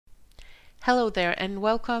Hello there, and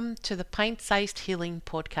welcome to the Pint Sized Healing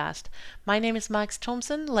Podcast. My name is Max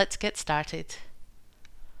Thompson. Let's get started.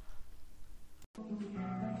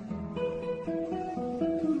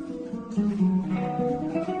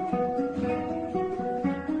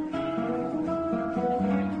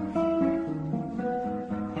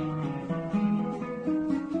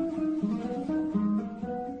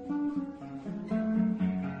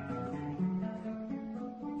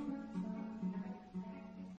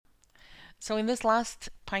 So, in this last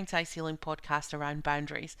Pint Sized Healing Podcast around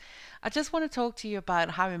boundaries, I just want to talk to you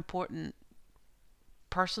about how important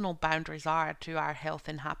personal boundaries are to our health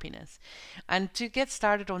and happiness. And to get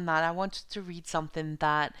started on that, I wanted to read something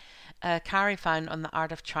that Carrie found on the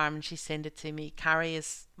Art of Charm, and she sent it to me. Carrie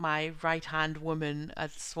is my right hand woman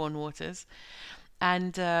at Swan Waters,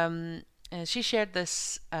 and she shared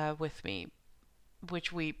this with me,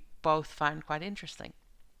 which we both found quite interesting.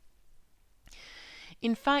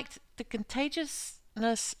 In fact, the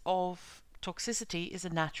contagiousness of toxicity is a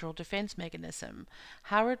natural defense mechanism.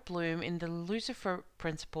 Howard Bloom, in the Lucifer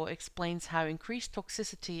Principle, explains how increased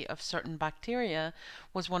toxicity of certain bacteria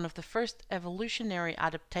was one of the first evolutionary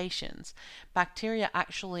adaptations. Bacteria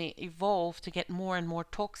actually evolved to get more and more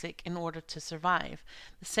toxic in order to survive.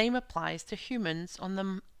 The same applies to humans on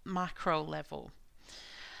the macro level.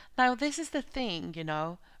 Now, this is the thing,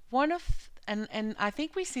 one of and I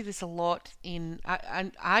think we see this a lot and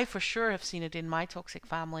I for sure have seen it in my toxic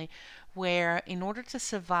family, where in order to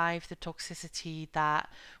survive the toxicity that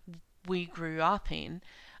we grew up in,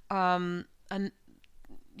 and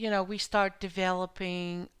we start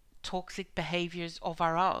developing toxic behaviors of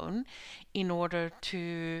our own in order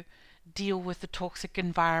to deal with the toxic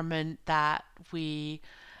environment that we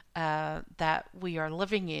are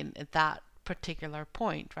living in at that particular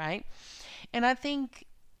point, right? And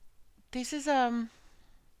this is I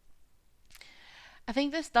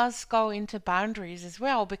think this does go into boundaries as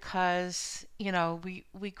well, because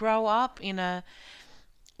we grow up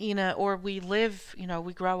or we live,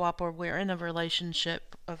 we grow up or we're in a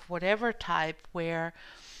relationship of whatever type where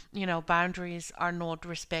boundaries are not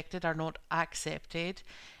respected, are not accepted,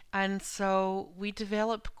 and so we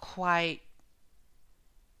develop quite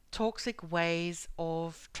toxic ways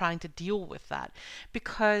of trying to deal with that,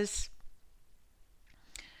 because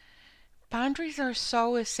boundaries are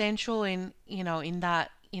so essential in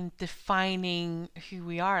defining who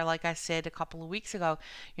we are. Like I said a couple of weeks ago,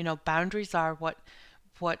 boundaries are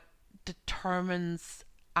what determines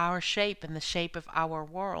our shape and the shape of our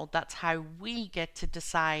world. That's how we get to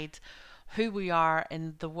decide who we are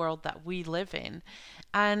in the world that we live in,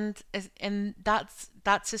 and that's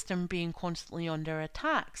that system being constantly under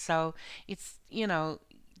attack. So it's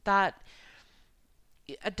that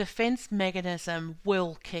a defense mechanism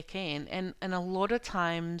will kick in, and a lot of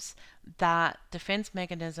times that defense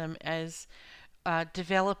mechanism is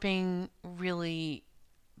developing really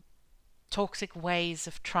toxic ways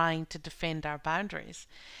of trying to defend our boundaries.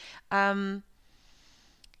 Um,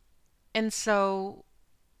 and so,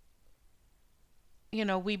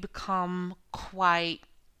 we become quite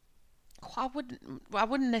I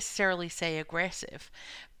wouldn't necessarily say aggressive,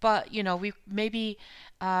 but we maybe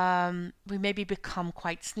become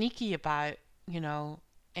quite sneaky about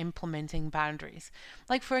implementing boundaries.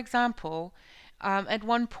 Like, for example, at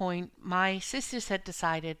one point my sisters had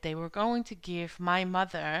decided they were going to give my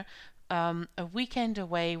mother a weekend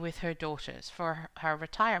away with her daughters for her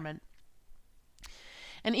retirement.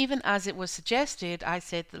 And even as it was suggested, I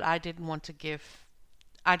said that I didn't want to give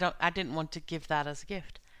that as a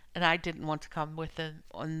gift, and I didn't want to come with them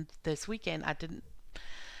on this weekend. I didn't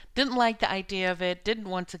like the idea of it, didn't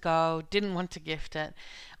want to go, didn't want to gift it.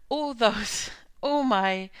 All those, all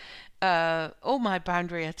my, all my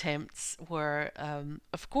boundary attempts were,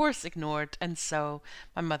 of course, ignored, and so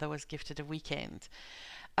my mother was gifted a weekend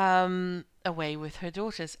away with her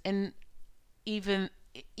daughters. And even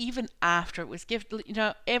even after it was gifted,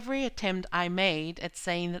 every attempt I made at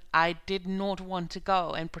saying that I did not want to go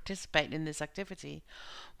and participate in this activity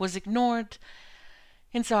was ignored,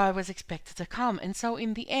 and so I was expected to come. And so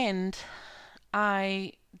in the end,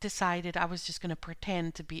 I decided I was just going to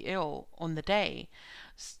pretend to be ill on the day,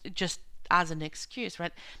 just as an excuse,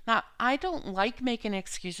 right? Now, I don't like making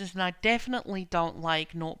excuses, and I definitely don't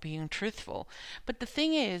like not being truthful. But the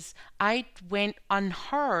thing is, I went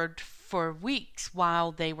unheard for weeks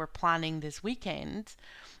while they were planning this weekend,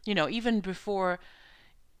 even before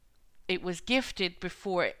it was gifted,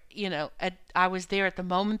 before I was there at the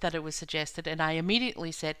moment that it was suggested, and I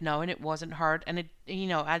immediately said no, and it wasn't heard, and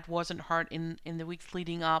it wasn't heard in the weeks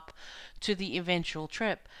leading up to the eventual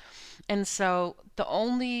trip. And so the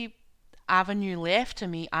only avenue left to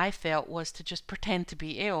me, I felt, was to just pretend to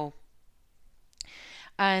be ill.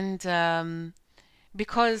 And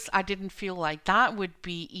because I didn't feel like that would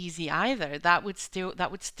be easy either. That would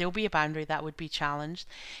still be a boundary that would be challenged.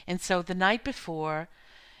 And so the night before,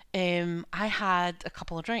 I had a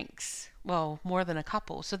couple of drinks. Well, more than a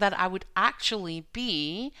couple, so that I would actually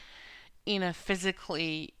be in a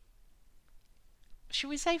physically, should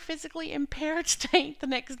we say, physically impaired state the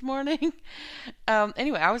next morning.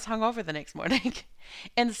 Anyway, I was hungover the next morning.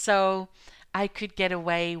 And so I could get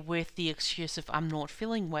away with the excuse of I'm not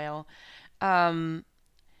feeling well. Um,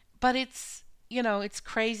 but it's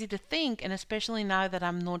crazy to think, and especially now that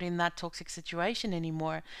I'm not in that toxic situation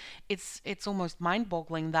anymore, it's almost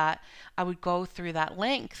mind-boggling that I would go through that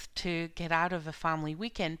length to get out of a family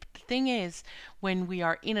weekend. But the thing is, when we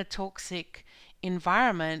are in a toxic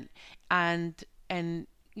environment, and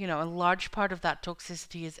a large part of that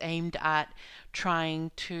toxicity is aimed at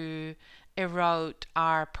trying to erode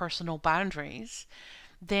our personal boundaries,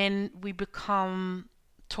 then we become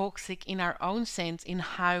toxic in our own sense in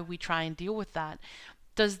how we try and deal with that.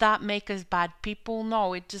 Does that make us bad people?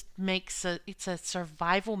 No, it just makes it's a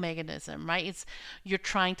survival mechanism, right? It's You're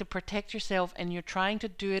trying to protect yourself, and you're trying to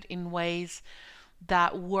do it in ways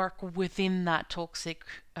that work within that toxic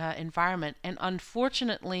environment. And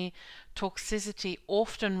unfortunately, toxicity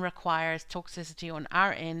often requires toxicity on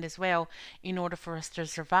our end as well in order for us to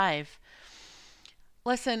survive.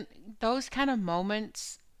 Listen, those kind of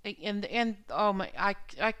moments, and oh my,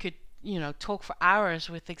 I could talk for hours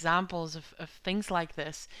with examples of things like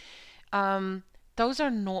this. Um, those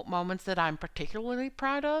are not moments that I'm particularly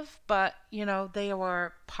proud of, but they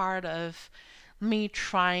were part of me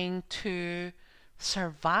trying to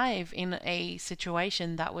survive in a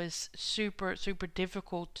situation that was super super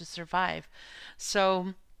difficult to survive.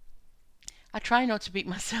 So I try not to beat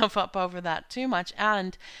myself up over that too much.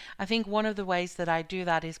 And I think one of the ways that I do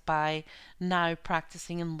that is by now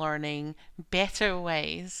practicing and learning better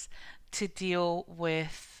ways to deal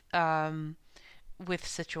with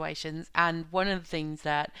situations. And one of the things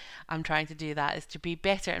that I'm trying to do that is to be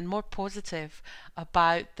better and more positive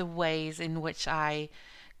about the ways in which I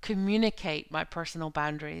communicate my personal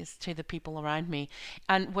boundaries to the people around me.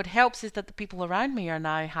 And what helps is that the people around me are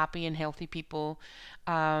now happy and healthy people,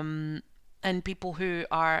 um, and people who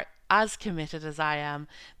are as committed as I am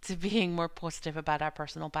to being more positive about our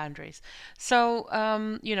personal boundaries. So,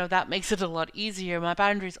 that makes it a lot easier. My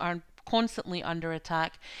boundaries aren't constantly under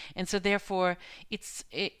attack, and so therefore,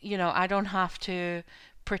 I don't have to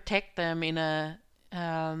protect them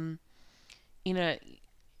um, in a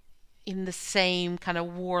in the same kind of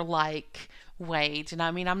warlike way. Do you know what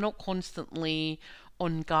I mean? I'm not constantly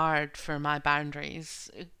on guard for my boundaries,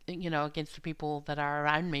 against the people that are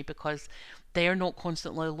around me, because they're not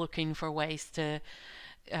constantly looking for ways to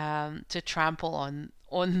trample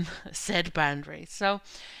on said boundaries. So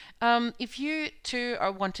if you too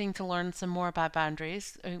are wanting to learn some more about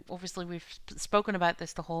boundaries, obviously we've spoken about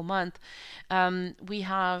this the whole month. We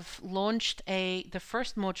have launched the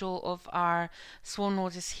first module of our Swan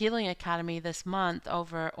Waters Healing Academy this month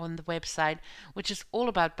over on the website, which is all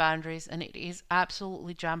about boundaries, and it is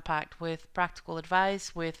absolutely jam packed with practical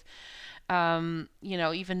advice, with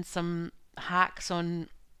even some hacks on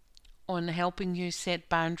helping you set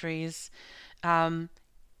boundaries um,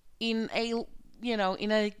 in a in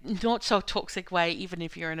a not so toxic way, even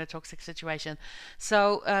if you're in a toxic situation.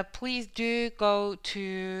 So please do go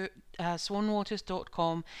to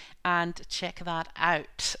swanwaters.com and check that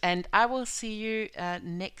out. And I will see you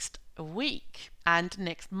next week and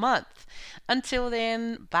next month. Until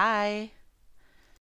then, bye.